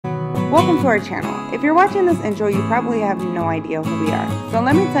Welcome to our channel. If you're watching this intro, you probably have no idea who we are. So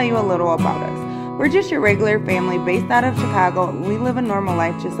let me tell you a little about us. We're just your regular family based out of Chicago. We live a normal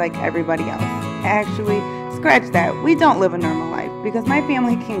life just like everybody else. Actually, scratch that. We don't live a normal life because my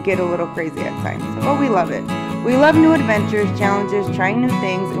family can get a little crazy at times, but we love it. We love new adventures, challenges, trying new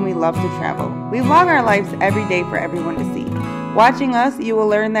things, and we love to travel. We vlog our lives every day for everyone to see. Watching us, you will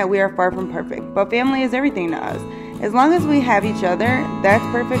learn that we are far from perfect, but family is everything to us. As long as we have each other, that's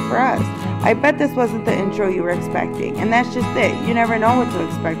perfect for us. I bet this wasn't the intro you were expecting, and that's just it. You never know what to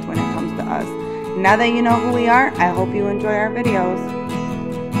expect when it comes to us. Now that you know who we are, I hope you enjoy our videos.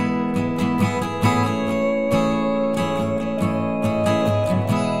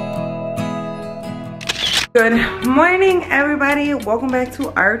 Good morning, everybody. Welcome back to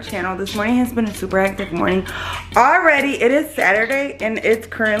our channel. This morning has been a super hectic morning already. It is Saturday and it's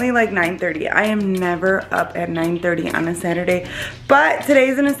currently like 9:30. I am never up at 9:30 on a Saturday, but today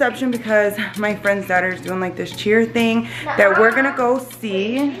is an exception because my friend's daughter is doing like this cheer thing that we're gonna go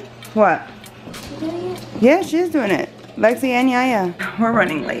see. What? Yeah, she's doing it. Lexi and Yaya. We're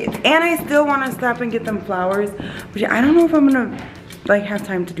running late and I still want to stop and get them flowers, which I don't know if I'm gonna like have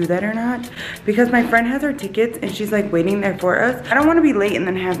time to do that or not because my friend has her tickets and she's like waiting there for us. I don't want to be late and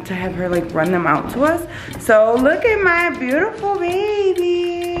then have to have her like run them out to us. So look at my beautiful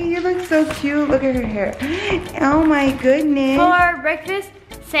baby. You look so cute. Look at her hair. Oh my goodness. For breakfast,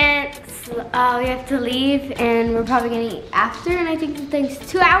 since we have to leave and we're probably gonna eat after, and I think it takes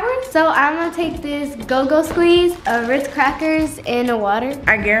 2 hours. So I'm gonna take this Go-Go Squeeze, Ritz crackers, and a water.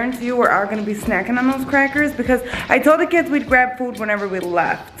 I guarantee you we're all gonna be snacking on those crackers because I told the kids we'd grab food whenever we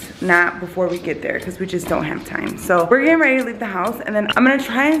left, not before we get there because we just don't have time. So we're getting ready to leave the house and then I'm gonna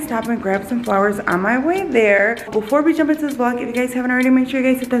try and stop and grab some flowers on my way there. Before we jump into this vlog, if you guys haven't already, make sure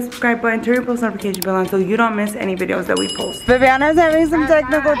you guys hit that subscribe button, turn your post notification bell on so you don't miss any videos that we post. Vivyana's having some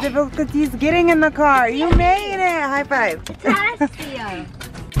technical difficulties getting in the car. You made it. High five.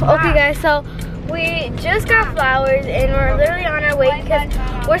 Okay guys, so we just got flowers and we're literally on our way because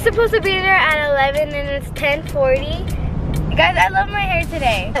we're supposed to be there at 11 and it's 10:40. Guys, I love my hair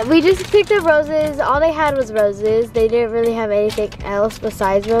today. We just picked up roses. All they had was roses. They didn't really have anything else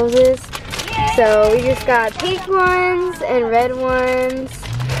besides roses. Yay! So we just got pink ones and red ones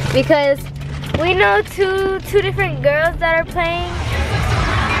because we know two different girls that are playing.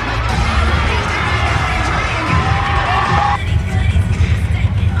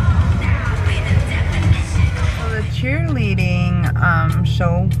 Cheerleading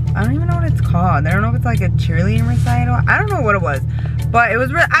show. I don't even know what it's called. I don't know if it's like a cheerleading recital. I don't know what it was, but it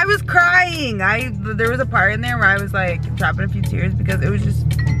was I was crying. There was a part in there where I was like dropping a few tears because it was just,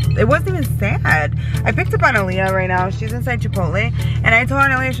 it wasn't even sad. I picked up Analeigha right now. She's inside Chipotle and I told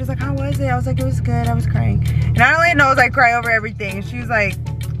Analeigha, she was like, how was it? I was like, it was good. I was crying. And Analeigha knows I cry over everything. And she was like,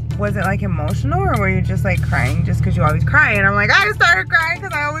 was it like emotional or were you just like crying just because you always cry? And I'm like, I started crying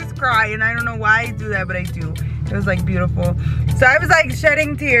because I always cry and I don't know why I do that, but I do. It was like beautiful. So I was like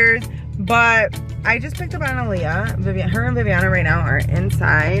shedding tears, but I just picked up Analeigha. Her and Vivyana right now are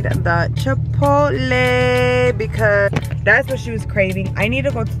inside the Chipotle because that's what she was craving. I need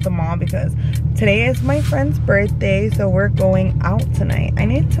to go to the mall because today is my friend's birthday, so we're going out tonight. I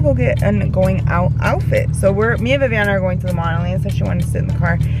need to go get a going out outfit. So me and Vivyana are going to the mall. Analeigha said she wanted to sit in the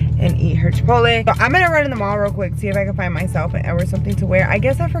car and eat her Chipotle. So I'm gonna run in the mall real quick, see if I can find myself and Edward something to wear. I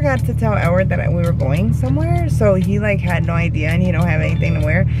guess I forgot to tell Edward that we were going somewhere, so he like had no idea and he don't have anything to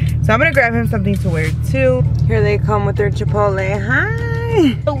wear. So I'm gonna grab him something to wear too. Here they come with their Chipotle.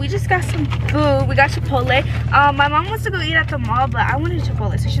 Hi. So we just got some food. We got Chipotle. My mom wants to go eat at the mall, but I wanted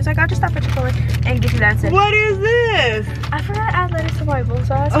Chipotle, so she's like, I'll just stop at Chipotle and get you that instead. What is this? I forgot to add lettuce to my bowl,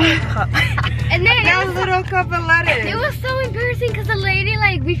 so I was like, cup. And then that little cup of lettuce. It was so embarrassing because the lady,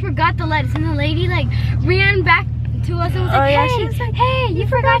 like, we forgot the lettuce, and the lady like ran back to us and was like, hey, she was like, hey, you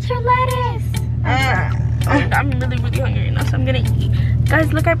forgot your lettuce. I'm really hungry now, so I'm gonna eat.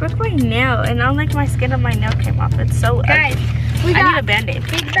 Guys, look, I broke my nail, and now like my skin on my nail came off. It's so guys, ugly. I need a band-aid.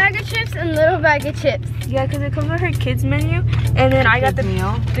 Big bag of chips and little bag of chips. Yeah, because it comes with her kids menu, and then I got the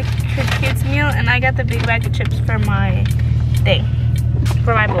kids meal, and I got the big bag of chips for my thing,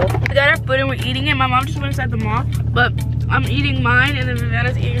 for my bowl. We got our food and we're eating it. My mom just went inside the mall, but I'm eating mine, and then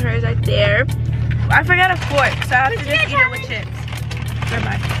Vivyana's eating hers right there. I forgot a fork, so I have to just eat it with chips.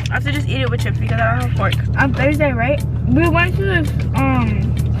 Bye. I have to just eat it with chips because I don't have a fork. On Thursday, right? We went to this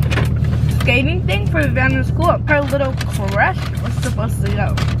skating thing for Vivyana's school. Her little crush was supposed to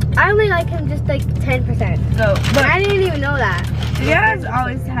go. I only like him just like 10%. So, but I didn't even know that. Vivyana's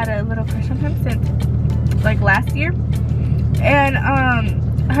always had a little crush on him since like last year, and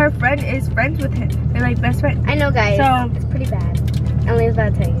her friend is friends with him. They're like best friends. I know, guys. So it's pretty bad. Emily's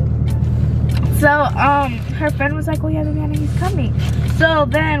about to tell you. So her friend was like, oh yeah, Vivyana, he's coming. So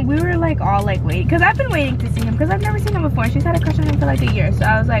then we were like all like waiting, because I've been waiting to see him because I've never seen him before. She's had a crush on him for like a year. So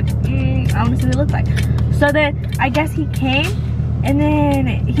I was like, I want to see what he looks like. So then I guess he came, and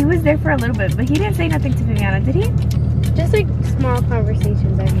then he was there for a little bit, but he didn't say nothing to Vivyana, did he? Just like small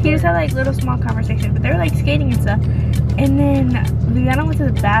conversations. He just had like little small conversations, but they were like skating and stuff. And then Vivyana went to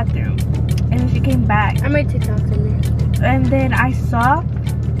the bathroom, and then she came back. I made TikToks in there. And then I saw,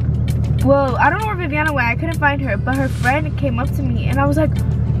 well, I don't know where Vivyana went. I couldn't find her, but her friend came up to me, and I was like,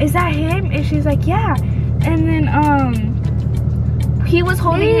 is that him? And she's like, yeah. And then he was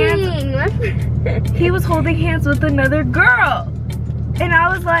holding hands. He was holding hands with another girl, and I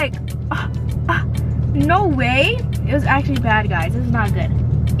was like, no way. It was actually bad, guys. It was not good.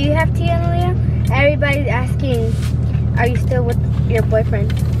 Do you have tea, Analeigha? Everybody's asking, are you still with your boyfriend?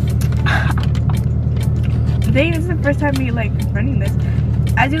 Dang, this is the first time me like confronting this.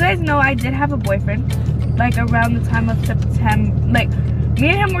 As you guys know, I did have a boyfriend like around the time of September. Like, me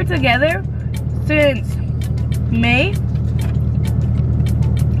and him were together since May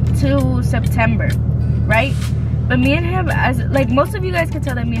to September, right? But me and him, as like most of you guys can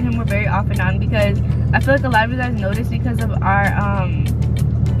tell that me and him were very off and on, because I feel like a lot of you guys noticed because of our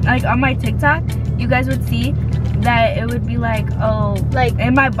like on my TikTok, you guys would see that it would be like, oh, like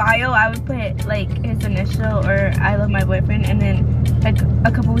in my bio I would put like his initial or I love my boyfriend, and then like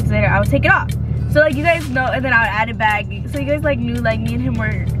a couple weeks later I would take it off. So like you guys know, and then I would add it back. So you guys like knew like me and him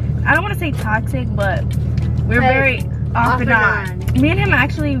were, I don't want to say toxic, but we were very off and on. Me and him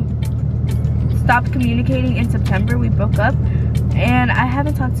actually stopped communicating in September. We broke up, and I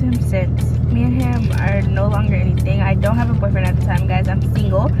haven't talked to him since. Me and him are no longer anything. I don't have a boyfriend at the time, guys. I'm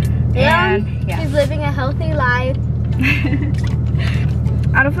single. And yeah, she's living a healthy life.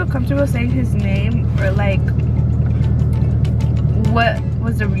 I don't feel comfortable saying his name or like what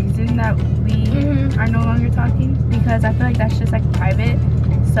was the reason that we are no longer talking, because I feel like that's just like private.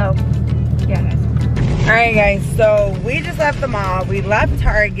 So yeah, guys. All right, guys, so we just left the mall. We left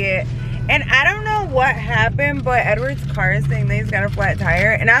Target, and I don't know what happened, but Edward's car is saying that he's got a flat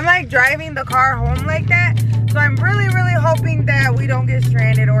tire, and I'm like driving the car home like that. So I'm really hoping that we don't get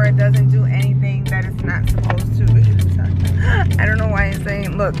stranded or it doesn't do anything that it's not supposed to. I don't know why it's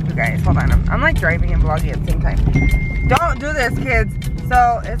saying, look, you guys, hold on. I'm like driving and vlogging at the same time. Don't do this, kids.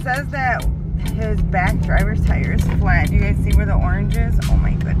 So it says that his back driver's tire is flat. You guys see where the orange is? Oh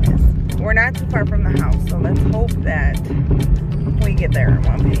my goodness. We're not too far from the house, so let's hope that we get there in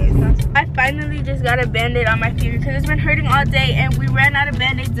one piece. I finally just got a band-aid on my finger because it's been hurting all day, and we ran out of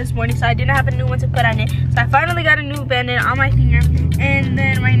band-aids this morning, so I didn't have a new one to put on it. So I finally got a new band-aid on my finger, and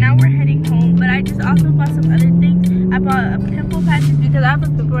then right now we're heading home. But I just also bought some other things. I bought a pimple patches because I have a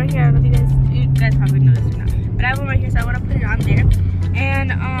pimple right here. I don't know if you guys probably know this or not, but I have one right here, so I want to put it on there. And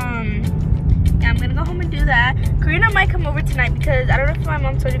yeah, I'm gonna go home and do that. Karina might come over tonight because I don't know if my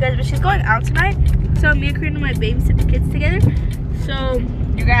mom told you guys, but she's going out tonight. So me and Karina might babysit the kids together. So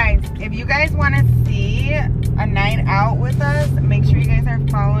you guys, if you guys want to see a night out with us, make sure you guys are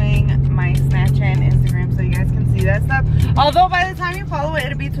following my Snapchat and Instagram so you guys can see that stuff. Although by the time you follow it,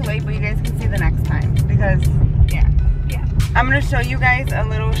 it'll be too late, but you guys can see the next time, because yeah. I'm gonna show you guys a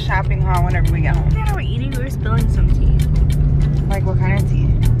little shopping haul whenever we get home. Yeah, we're eating. We were spilling some tea. Like what kind of tea?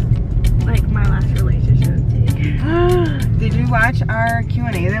 Like my last relationship tea. Did you watch our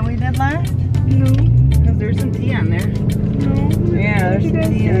Q&A that we did last? No. Because there's some tea on there. No. Yeah, there's some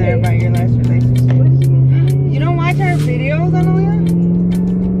tea in there about your last relationship. You don't watch our videos, Analeigha?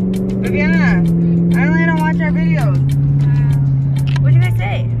 Vivyana, Analeigha don't watch our videos. What'd you guys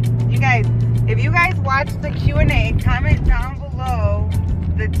say? You guys, if you guys watch the Q&A, comment down below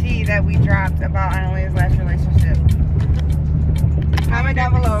the tea that we dropped about Analeiha's last relationship. Comment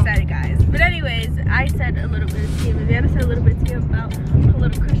down below. Said, guys. But anyways, I said a little bit of tea. Vivyana said a little bit of tea about a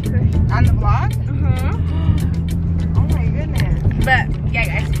little crush. On the vlog? Uh-huh. Oh my goodness. But yeah,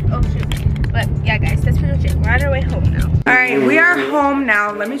 guys. Oh shoot. But yeah, guys, that's pretty much it. We're on our way home now. All right, we are home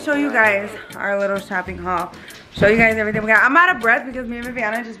now. Let me show you guys our little shopping haul. Show you guys everything we got. I'm out of breath because me and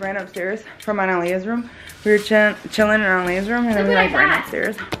Vivyana just ran upstairs from Analeiha's room. We were chilling in Analeiha's room, and then we like ran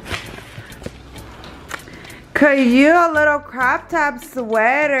upstairs. Cute little crop top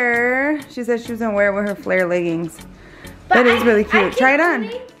sweater. She said she was gonna wear it with her flare leggings. That is really cute. Try it on.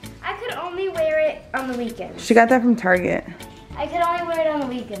 I could only wear it on the weekends. She got that from Target. I could only wear it on the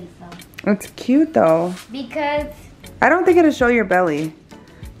weekends though. It's cute though. Because I don't think it'll show your belly.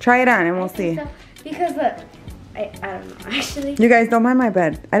 Try it on and we'll see. so. Because look, I don't know, actually. You guys, don't mind my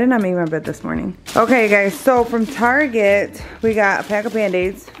bed. I did not make my bed this morning. Okay, guys, so from Target, we got a pack of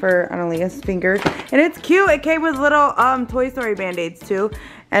Band-Aids for Analeiha's finger. And it's cute. It came with little Toy Story Band-Aids, too.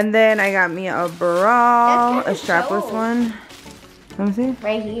 And then I got me a bra, a strapless one. Let me see.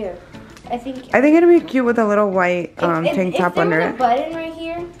 Right here. I think it'd be cute with a little white tank top under it. If there was a button right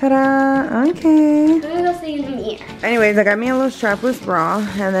here. Ta-da! Okay. Let me go see in the ear. Anyways, I got me a little strapless bra,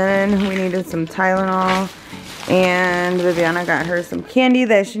 and then we needed some Tylenol. And Viviana got her some candy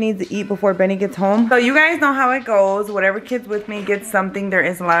that she needs to eat before Benny gets home. So you guys know how it goes. Whatever kid's with me gets something. There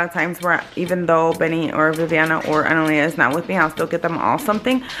is a lot of times where even though Benny or Viviana or Analeigha is not with me, I'll still get them all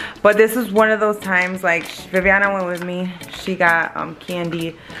something. But this is one of those times, like Viviana went with me. She got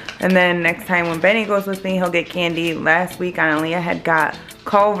candy. And then next time when Benny goes with me, he'll get candy. Last week Analeigha had got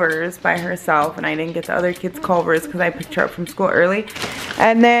Culver's by herself, and I didn't get the other kids Culver's because I picked her up from school early.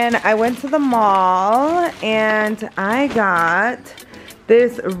 And then I went to the mall and I got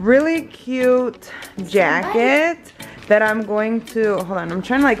this really cute jacket that I'm going to, hold on, I'm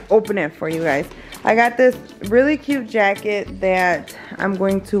trying to like open it for you guys. I got this really cute jacket that I'm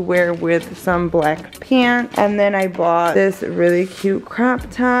going to wear with some black pants. And then I bought this really cute crop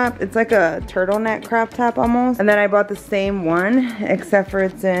top. It's like a turtleneck crop top almost. And then I bought the same one, except for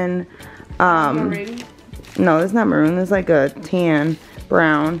it's in, Maroon? no, it's not maroon. It's like a tan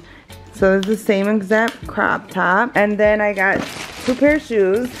brown. So it's the same exact crop top. And then I got 2 pair of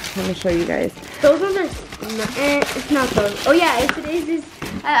shoes. Let me show you guys. Those ones are, it's not those. Oh yeah, it is.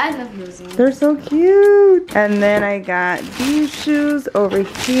 I love those ones. They're so cute. And then I got these shoes over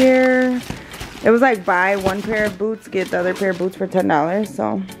here. It was like buy 1 pair of boots, get the other pair of boots for $10.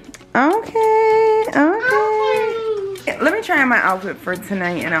 So, okay. Let me try on my outfit for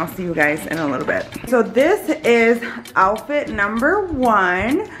tonight and I'll see you guys in a little bit. So this is outfit number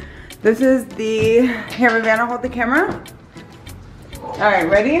 1. This is the, here Viviana, hold the camera. All right,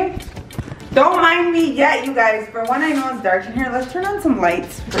 ready? Don't mind me yet, you guys. For one, I know it's dark in here. Let's turn on some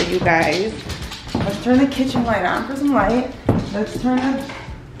lights for you guys. Let's turn the kitchen light on for some light. Let's turn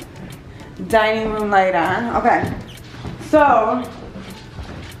the dining room light on. Okay. So,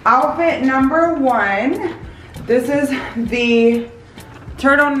 outfit number 1. This is the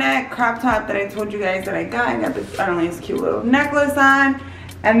turtleneck crop top that I told you guys that I got. I got this, I don't know, this cute little necklace on.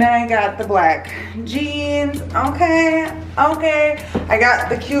 And then I got the black jeans. Okay. I got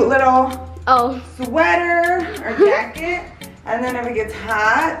the cute little sweater or jacket. And then if it gets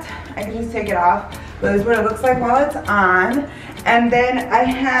hot, I can just take it off. But this is what it looks like while it's on. And then I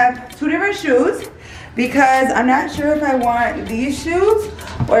have 2 different shoes because I'm not sure if I want these shoes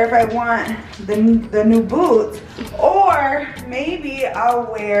or if I want the new boots. Or maybe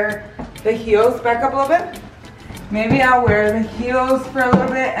I'll wear the heels back up a little bit. Maybe I'll wear the heels for a little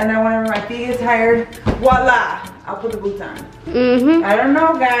bit, and then whenever my feet get tired, voila, I'll put the boots on. I don't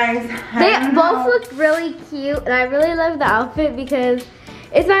know, guys. They both look really cute, and I really love the outfit because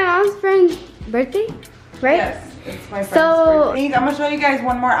it's my mom's friend's birthday, right? Yes, it's my friend's birthday. I'm gonna show you guys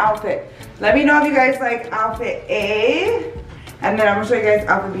one more outfit. Let me know if you guys like outfit A, and then I'm gonna show you guys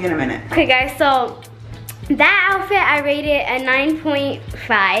outfit B in a minute. Okay, guys, so that outfit I rated a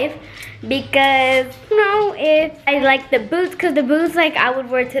 9.5. because I like the boots, because the boots like I would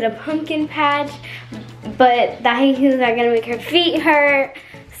wear to the pumpkin patch, but the high heels are gonna make her feet hurt,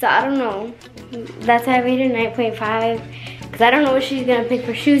 so I don't know. That's why I rated 9.5 because I don't know what she's gonna pick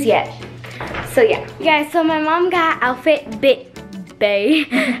for shoes yet. So yeah, guys, so my mom got outfit B.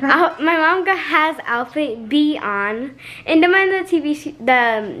 My mom has outfit B on. And don't mind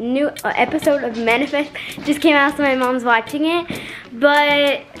the new episode of Manifest just came out, so my mom's watching it.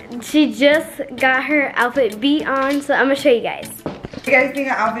 But she just got her outfit B on, so I'm gonna show you guys. What do you guys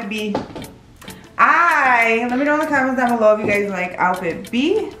think of outfit B? Let me know in the comments down below if you guys like outfit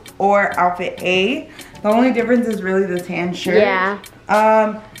B or outfit A. The only difference is really the tan shirt. Yeah.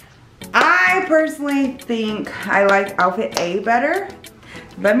 I personally think I like outfit A better.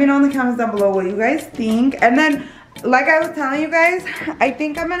 Let me know in the comments down below what you guys think. And then, like I was telling you guys, I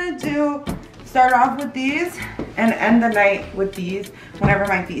think I'm gonna start off with these and end the night with these whenever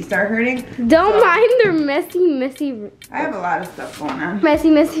my feet start hurting. Don't mind their messy. I have a lot of stuff going on.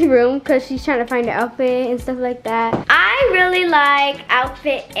 Messy room, because she's trying to find an outfit and stuff like that. I really like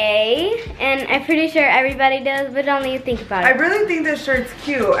outfit A, and I'm pretty sure everybody does, but only you think about it. I really think this shirt's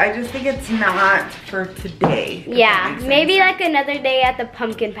cute. I just think it's not for today. Yeah, maybe like another day at the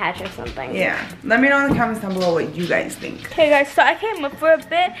pumpkin patch or something. Yeah, let me know in the comments down below what you guys think. Okay guys, so I came up for a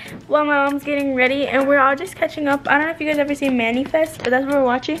bit while my mom's getting ready, and we're all just catching up. I don't know if you guys ever seen Manifest, but that's what we're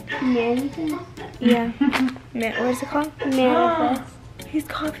watching. Manifest? Yeah. What is it called? Manifest. He's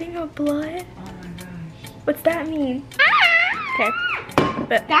coughing up blood. Oh my gosh. What's that mean? Okay.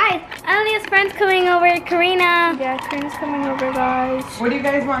 But Guys, Analeigha's friend's coming over, Karina. yeah, Karina's coming over, guys. What do you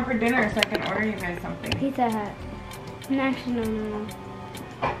guys want for dinner so I can order you guys something? Pizza Hut. No, actually, no.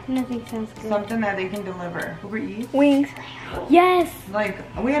 Nothing sounds good. Something that they can deliver. Uber Eats? Wings. Yes. Like,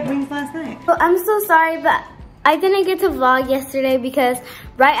 we had wings last night. Well, I'm so sorry, but I didn't get to vlog yesterday because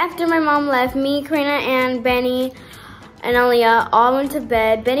right after my mom left, me, Karina, and Benny and Analeigha all went to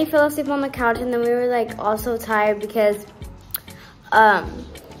bed. Benny fell asleep on the couch, and then we were like all so tired because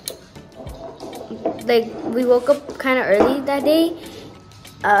like we woke up kind of early that day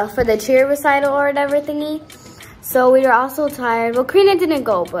for the cheer recital or whatever thingy. So we were all so tired. Well, Karina didn't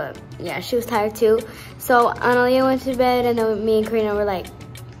go, but yeah, she was tired too. So Analeigha went to bed, and then me and Karina were like,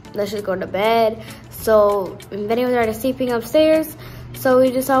 let's just go to bed. So Benny was already sleeping upstairs. So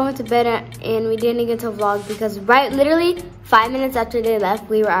we just all went to bed, and we didn't get to vlog because literally 5 minutes after they left,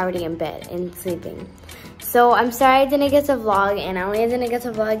 we were already in bed and sleeping. So I'm sorry I didn't get to vlog, and Analeigha didn't get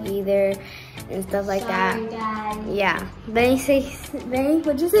to vlog either, and stuff like that. Dad. Yeah. Benny,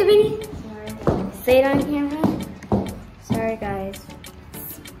 what'd you say, Benny? Sorry. Say it on camera. Sorry, guys.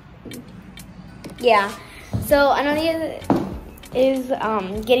 Yeah. So Analeigha is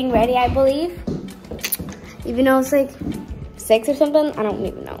getting ready, I believe. Even though it's like 6 or something, I don't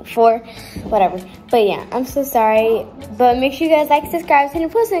even know, 4, whatever. But yeah, I'm so sorry. But make sure you guys like, subscribe, turn your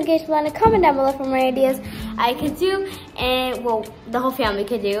post notification bell, and comment down below for more ideas I could do, and well, the whole family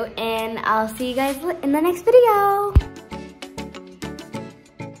could do. And I'll see you guys in the next video.